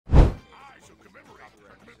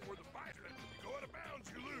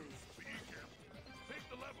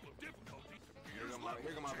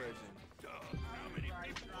Here go my version.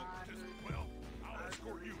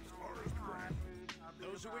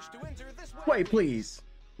 Wait, please.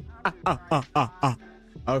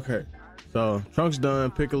 Okay, so Trunks done,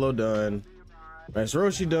 Piccolo done, Master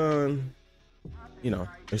Roshi done. You know,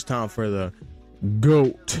 it's time for the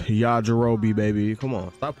GOAT Yajirobe, baby. Come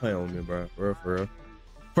on, stop playing with me, bro. For real.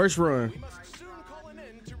 First run.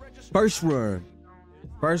 First one,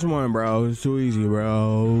 bro. It's too easy,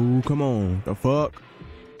 bro. Come on, the fuck.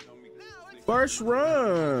 First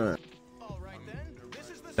run.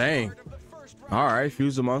 Dang. All right,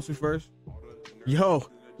 fuse the monster first. Yo,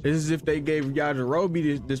 it's as if they gave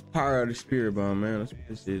Yajirobe this power of the spirit bomb, man. That's what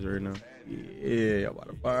this is right now. Yeah, y'all about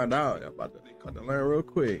to find out. Y'all about to learn real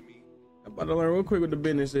quick. Y'all about to learn real quick what the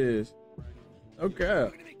business is. Okay.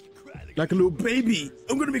 Like a little baby.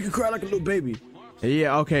 I'm gonna make you cry like a little baby.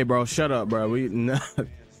 Yeah, okay, bro. Shut up, bro.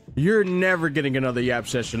 You're never getting another yap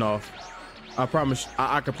session off. I promise.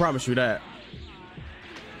 I can promise you that.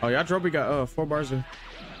 Oh, Yajirobe got 4 bars.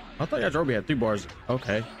 I thought Yajirobe had 3 bars.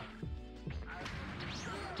 Okay.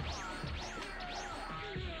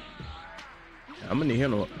 I'm gonna need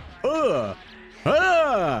him to.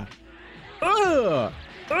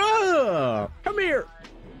 Come here.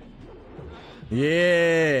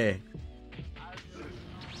 Yeah.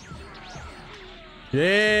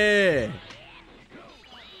 Yeah.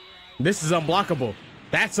 This is unblockable.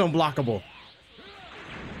 That's unblockable.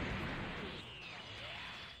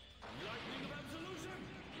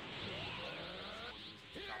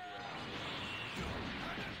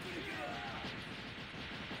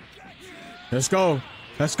 Let's go.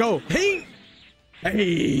 Let's go. Hey.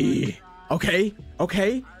 Hey. Okay.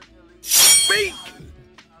 Okay. Speak.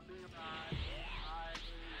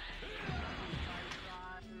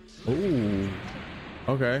 Ooh.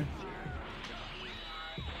 Okay.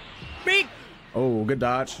 Speak. Oh, good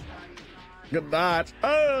dodge. Good dodge.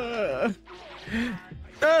 Oh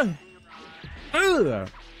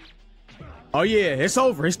yeah, it's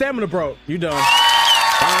over. His stamina broke. You done.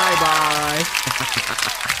 Bye bye.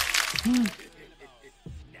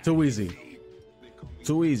 Too easy.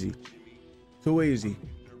 Too easy. Too easy.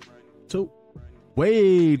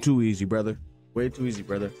 Way too easy, brother. Way too easy,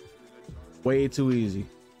 brother. Way too easy.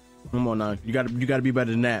 Come on now. You gotta be better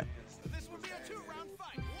than that.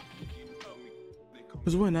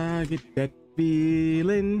 Cause when I get that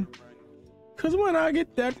feeling.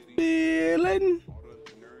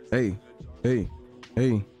 Hey.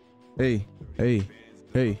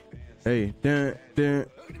 Dun.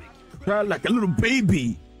 Cry like a little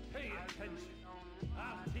baby.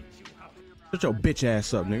 Shut your bitch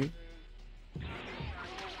ass up, nigga.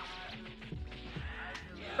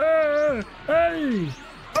 Hey.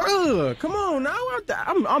 Come on now.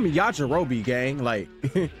 I'm a Yajirobe, gang. Like,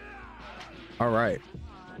 all right.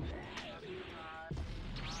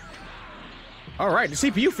 All right, the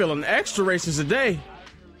CPU feeling extra racist today.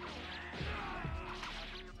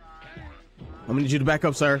 I'm gonna need you to back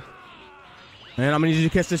up, sir. And I'm gonna need you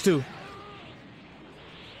to catch this too.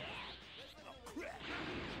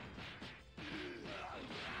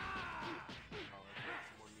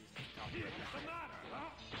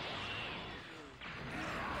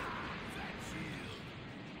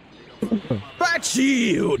 Fat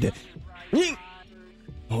shield.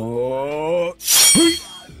 Oh.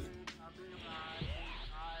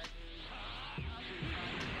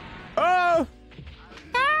 Oh.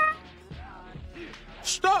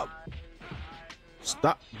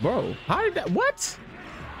 Stop, bro. How did that? What?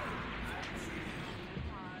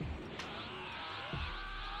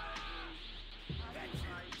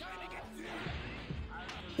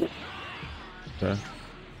 Okay.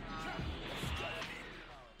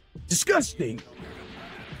 Disgusting.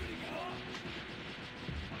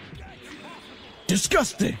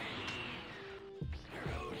 Disgusting.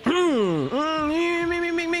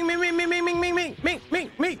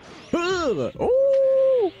 Me. Ooh.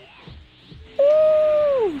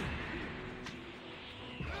 Ooh.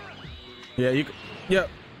 Yeah, you. Yep.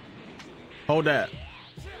 Hold that.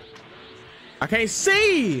 I can't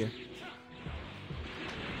see.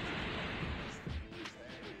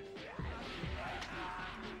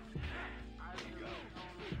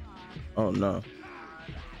 Oh no.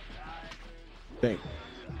 Think.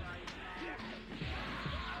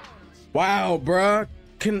 Wow, bruh.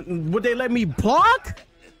 Would they let me block?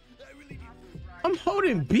 I'm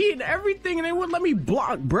holding B and everything and they wouldn't let me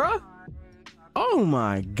block, bruh. Oh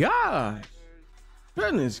my gosh.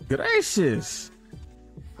 Goodness gracious.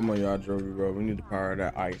 Come on, y'all, Yajirobe, bro. We need the power of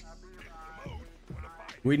that ice.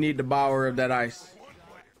 We need the power of that ice.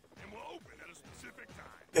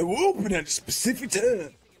 They will open at a specific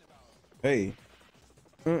time. Hey.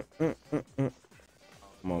 Come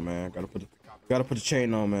on, man. Gotta put the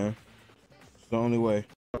chain on, man. It's the only way.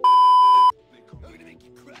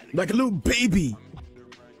 Like a little baby.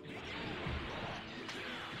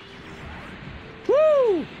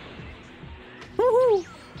 Woo! Woo-hoo!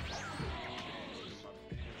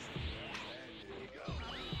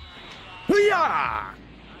 Hoo-yah!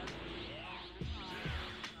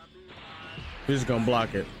 We're just gonna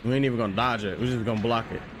block it. We ain't even gonna dodge it. We're just gonna block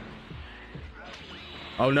it.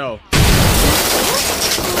 Oh no.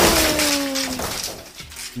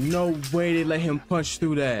 No way they let him punch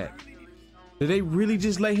through that. Did they really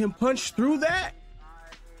just let him punch through that?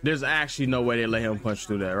 There's actually no way they let him punch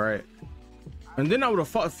through that, right? And then I would have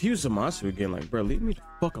fought Fusamatsu again, like, bro, leave me the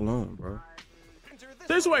fuck alone, bro.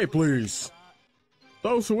 This way, please.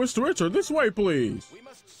 Those who wish to enter, this way, please.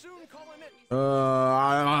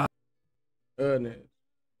 Goodness.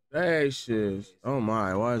 That shit. Oh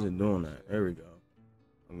my, why is it doing that? There we go.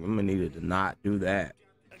 I'm gonna need it to not do that.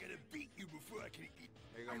 I gotta beat you before I can eat.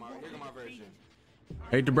 Here go my version.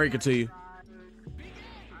 Hate to break it to you.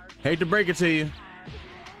 Hate to break it to you.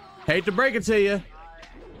 Hate to break it to you.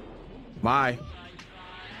 Bye.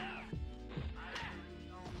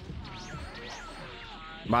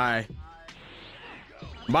 Bye.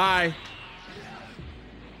 Bye.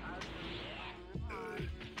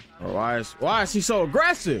 Why is he so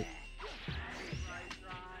aggressive?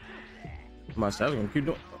 My son's gonna keep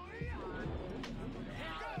doing.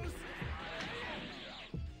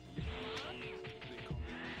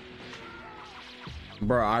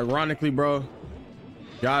 Bro, ironically, bro,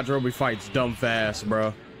 Yajirobe fights dumb fast,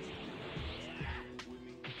 bro.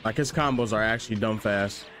 Like his combos are actually dumb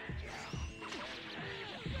fast.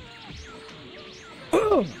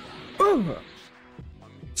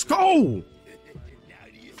 Let's go!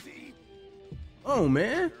 Oh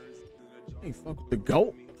man, ain't fuck with the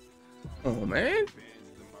goat. Oh man,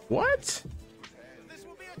 what? This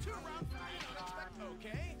will be a 2-round fight.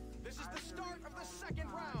 Okay, this is the start of the second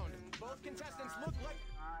round. Both contestants look like.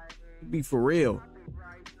 Be for real.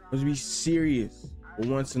 Let's be serious for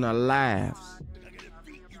once in our lives.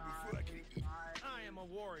 I am a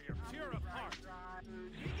warrior, pure of heart.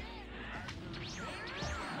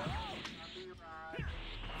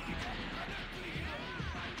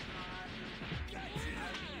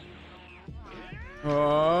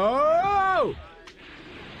 Oh!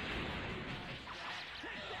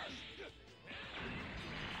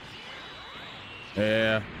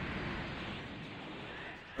 Yeah.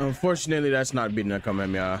 Unfortunately, that's not beating that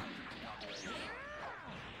Kamehameha.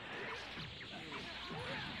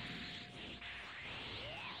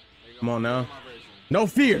 Come on now. No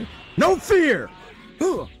fear. No fear.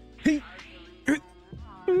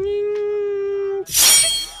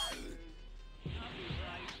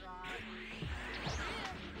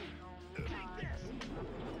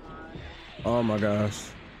 Oh my gosh.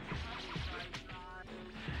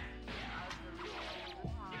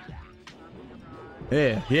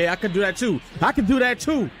 Yeah, I could do that too. I could do that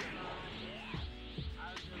too.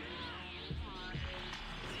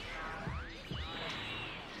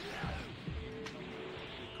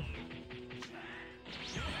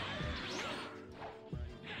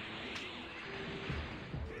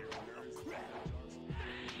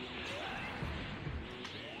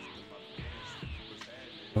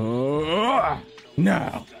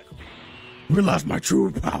 Now, realize my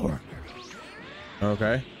true power.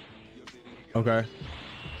 Okay. Okay.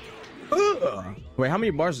 Wait, how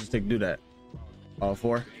many bars does it take to do that?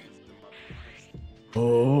 4.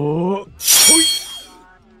 Oh.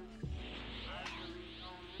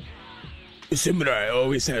 The samurai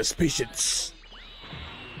always has patience.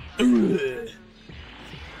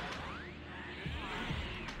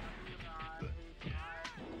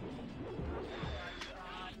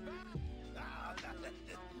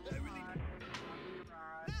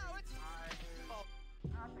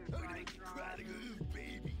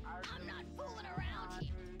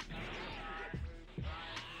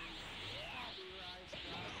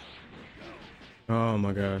 Oh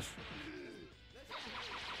my gosh.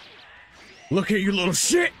 Look here, you little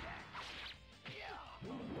shit.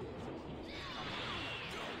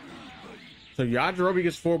 So Yajirobe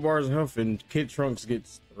gets 4 bars of health and Kid Trunks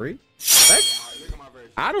gets 3?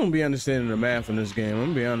 I don't be understanding the math in this game. I'm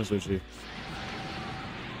gonna be honest with you.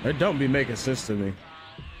 It don't be making sense to me.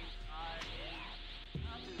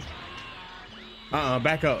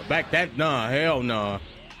 Back up. Back that. Nah, hell nah.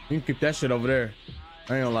 You can keep that shit over there.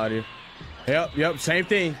 I ain't gonna lie to you. Yep, same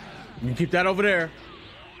thing. You can keep that over there.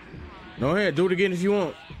 Go ahead, do it again if you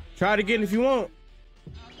want. Try it again if you want.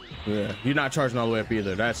 Yeah, you're not charging all the way up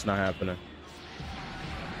either. That's not happening.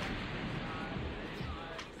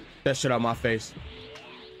 That shit on my face.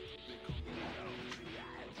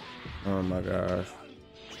 Oh my gosh.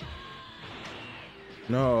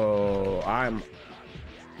 No,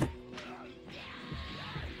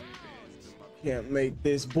 can't make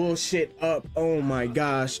this bullshit up. Oh my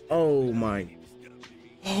gosh. Oh my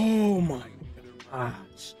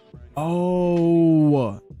gosh.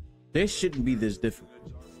 Oh, this shouldn't be this difficult.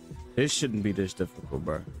 This shouldn't be this difficult,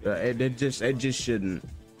 bro. It just shouldn't.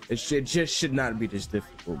 It just should not be this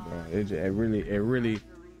difficult, bro. It really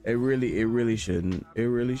shouldn't. It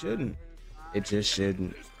really shouldn't. It just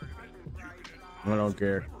shouldn't. I don't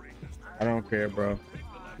care. I don't care, bro.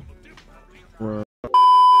 God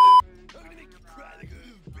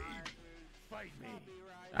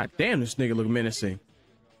damn, this nigga look menacing.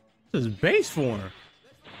 This is base form.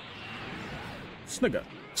 This nigga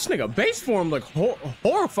base form look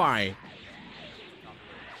horrifying.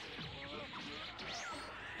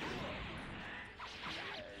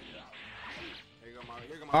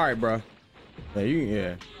 All right, bro.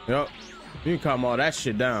 Yeah, yep. You can calm all that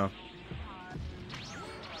shit down.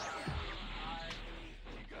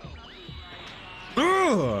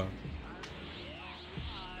 Ugh.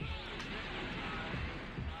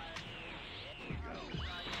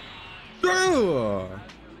 Ugh.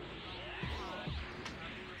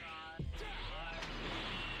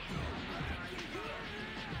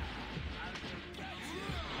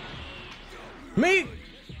 Me.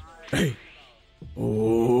 Hey.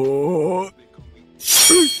 Oh.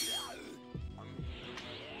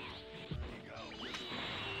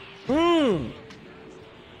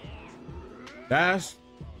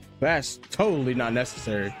 That's totally not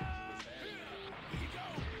necessary.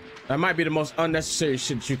 That might be the most unnecessary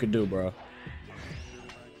shit you could do, bro.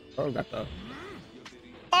 Oh, got the.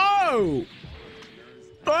 Oh!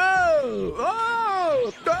 Oh!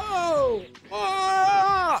 Oh! Oh!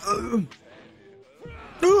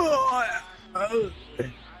 Oh!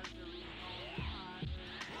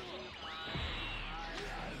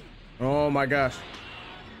 Oh my gosh.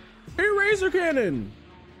 Eraser cannon!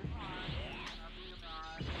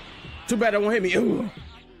 Too bad it won't hit me. Ooh.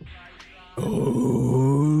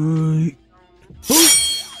 Oh.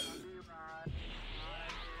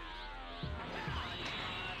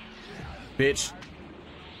 Bitch.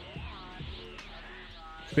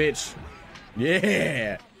 Bitch.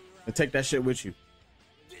 Yeah. And take that shit with you.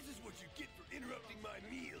 This is what you get for interrupting my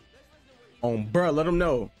meal. Bruh, let them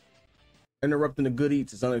know. Interrupting the good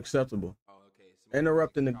eats is unacceptable. Oh, okay. So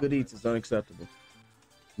Interrupting the good eats is unacceptable.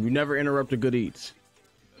 You never interrupt the good eats.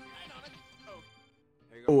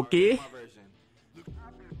 Okay.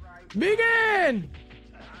 Begin.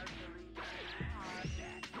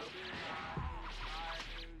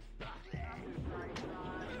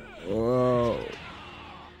 Whoa.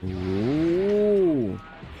 Ooh.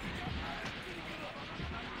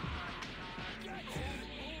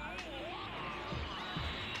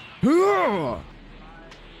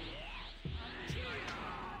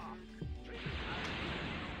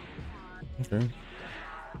 Okay.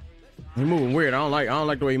 He's moving weird. I don't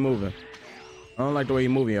like the way he's moving. I don't like the way he's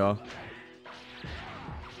moving, y'all.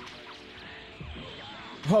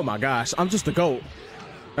 Oh my gosh, I'm just a goat.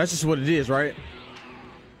 That's just what it is, right?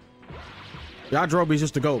 Yajirobe's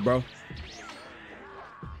just a goat, bro.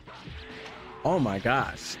 Oh my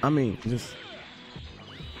gosh. I mean, just.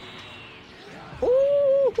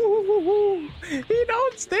 Ooh, he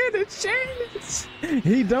don't stand a chance.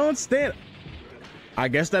 He don't stand. I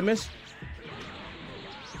guess that missed.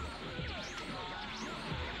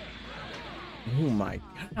 Oh my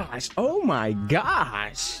gosh. Oh my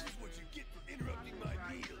gosh.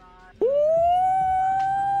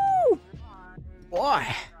 Ooh. Boy.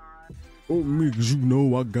 Oh, me, cause you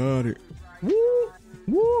know I got it. Woo.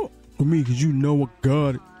 Woo. For me, cause you know I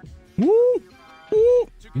got it. Woo. Woo.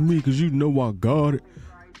 For me, cause you know I got it.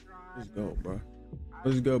 Let's go, bro.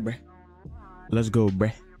 Let's go, bruh. Let's go,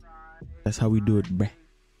 bruh. That's how we do it, bruh.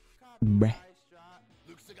 Bruh.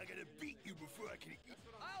 looks like I gotta beat you before I can eat.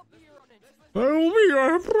 I'll be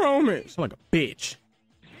your promise. Sound like a bitch.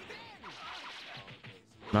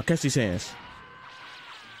 Now catch these hands.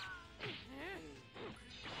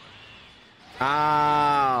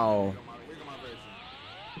 Ow.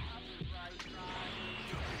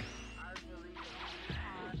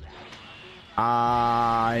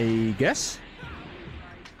 I guess.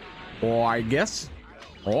 Or I guess.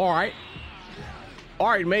 All right. All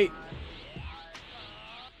right, mate.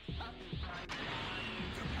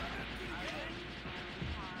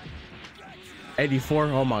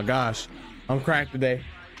 $84. Oh my gosh. I'm cracked today.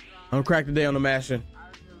 I'm cracked today on the mashing.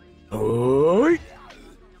 Oh.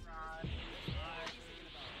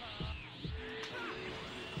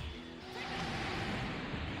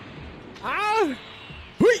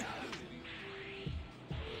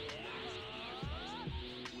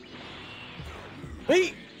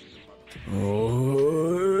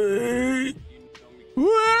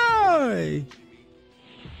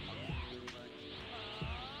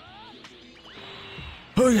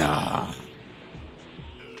 Yeah.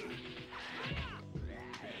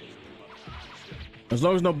 As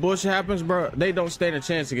long as no bullshit happens, bro, they don't stand a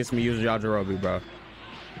chance against me using Yajirobe, bro.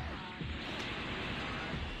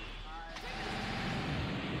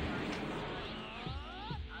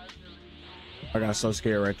 I got so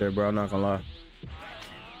scared right there, bro. I'm not gonna lie.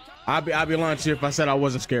 I'd be lying to you if I said I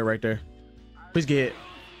wasn't scared right there. Please get hit.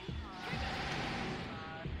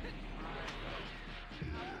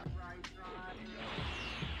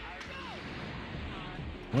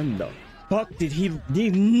 When the fuck did he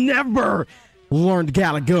never learned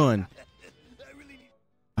Galagun?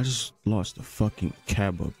 I just lost the fucking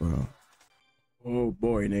Cabba, bro. Oh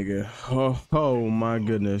boy, nigga. Oh my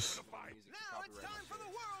goodness. Now it's time for the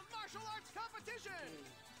World Martial Arts Competition.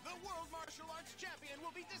 The World Martial Arts Champion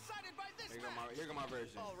will be decided by this match. Here go my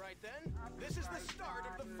version. All right then, this is the start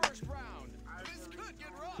of the first round. This could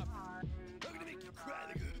get rough. I'm gonna make you cry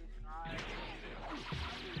like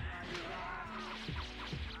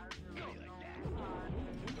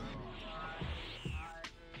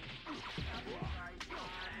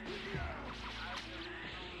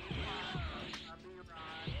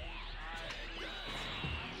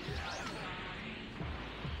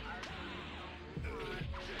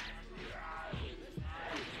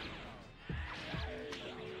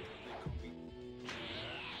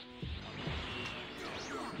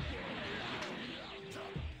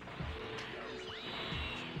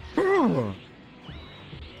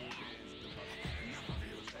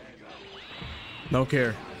Don't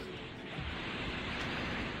care.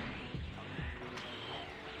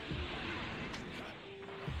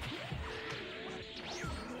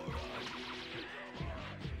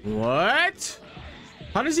 What?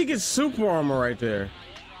 How does he get super armor right there?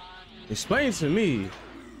 Explain to me.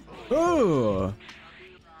 Oh.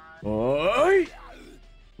 Boy.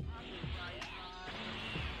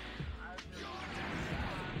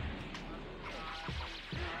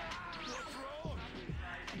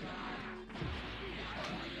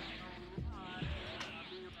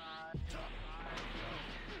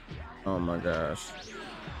 Oh my gosh.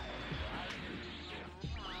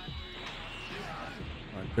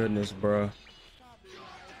 My goodness, bro.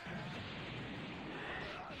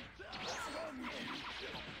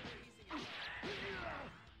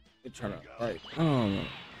 You're trying to like,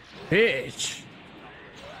 bitch.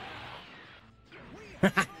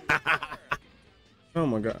 Oh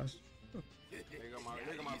my gosh. here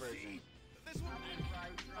go my version.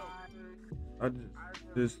 I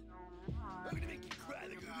just I'm gonna make you cry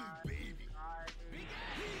like a little baby.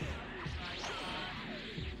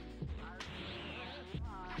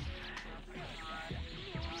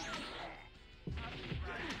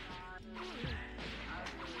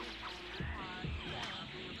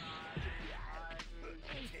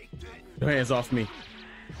 your hands off me.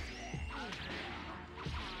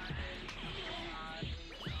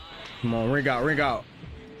 Come on, ring out, ring out.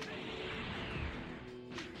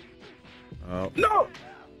 Oh no!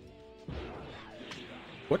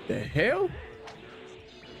 What the hell?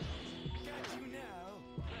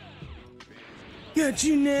 Got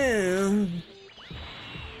you now.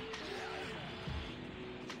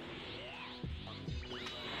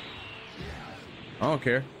 I don't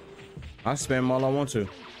care. I spam all I want to.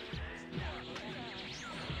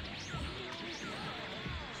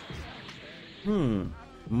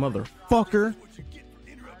 Motherfucker.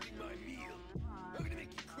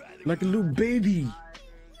 Like a little baby.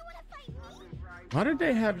 Why did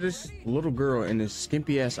they have this little girl in this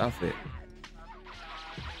skimpy ass outfit?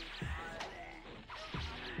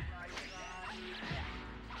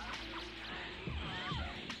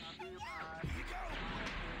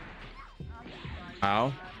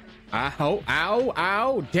 Ow. Ow. Ow.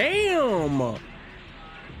 Ow. Damn.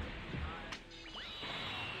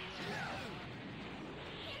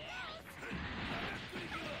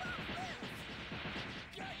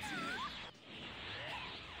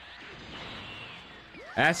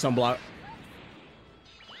 That's some block.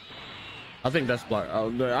 I think that's block.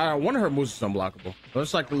 One of her moves is unblockable.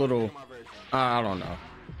 It's like a little. I don't know.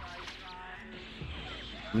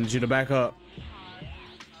 I need you to back up.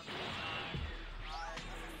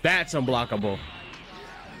 That's unblockable.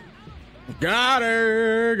 Got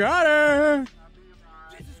her. Got her.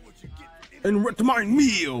 And rent my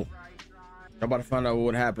meal. I'm about to find out what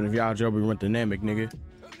would happen if y'all Joby went dynamic, nigga.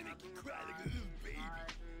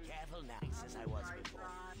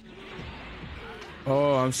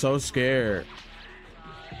 Oh, I'm so scared.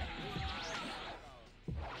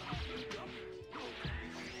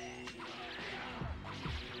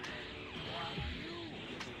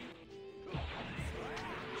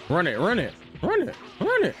 Run it, run it, run it,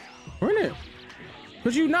 run it, run it.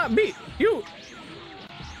 Could you not beat you?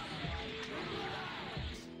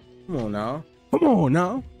 Come on now. Come on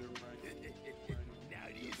now. Now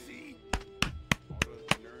do you see?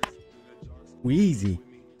 We easy.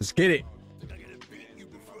 Let's get it. I'm gonna beat you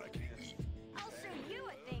before I can eat. I'll show you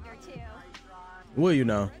a thing or two. Will you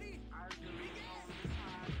know?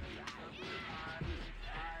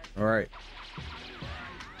 All right.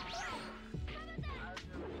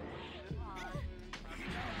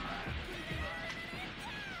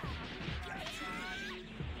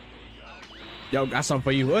 Yo, got something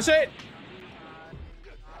for you. What's it?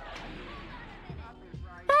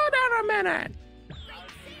 Hold on a minute.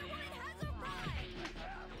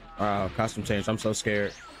 Costume change. I'm so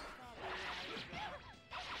scared.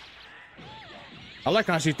 I like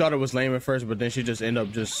how she thought it was lame at first, but then she just ended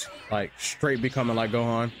up just like straight becoming like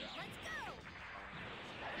Gohan.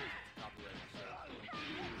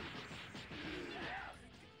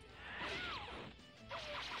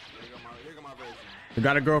 Here go my version. You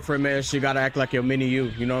got a girlfriend, man. She gotta act like your mini you.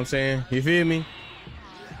 You know what I'm saying? You feel me?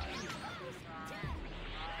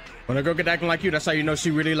 When a girl get acting like you, that's how you know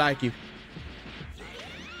she really like you.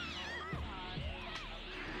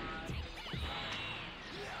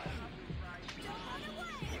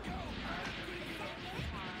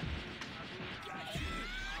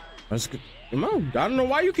 That's good. Come on. I don't know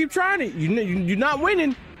why you keep trying it. You're not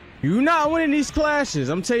winning. You're not winning these clashes.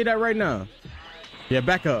 I'm telling you that right now. Yeah,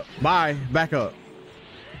 back up. Bye. Back up.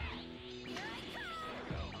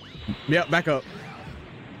 Yep, back up.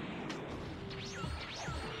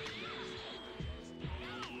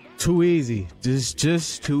 Too easy.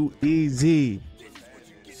 Just too easy.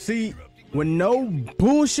 See, when no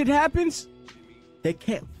bullshit happens, they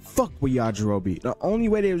can't fuck with Yajirobe. The only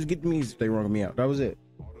way they was getting me is if they wrung me out. That was it.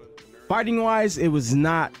 Fighting wise, it was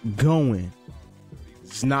not going.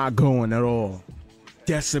 It's not going at all.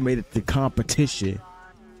 Decimated the competition.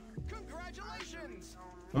 Congratulations!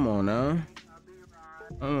 Come on now.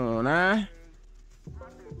 Come on now.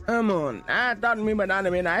 Come on. I thought me, but not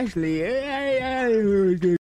me. Actually.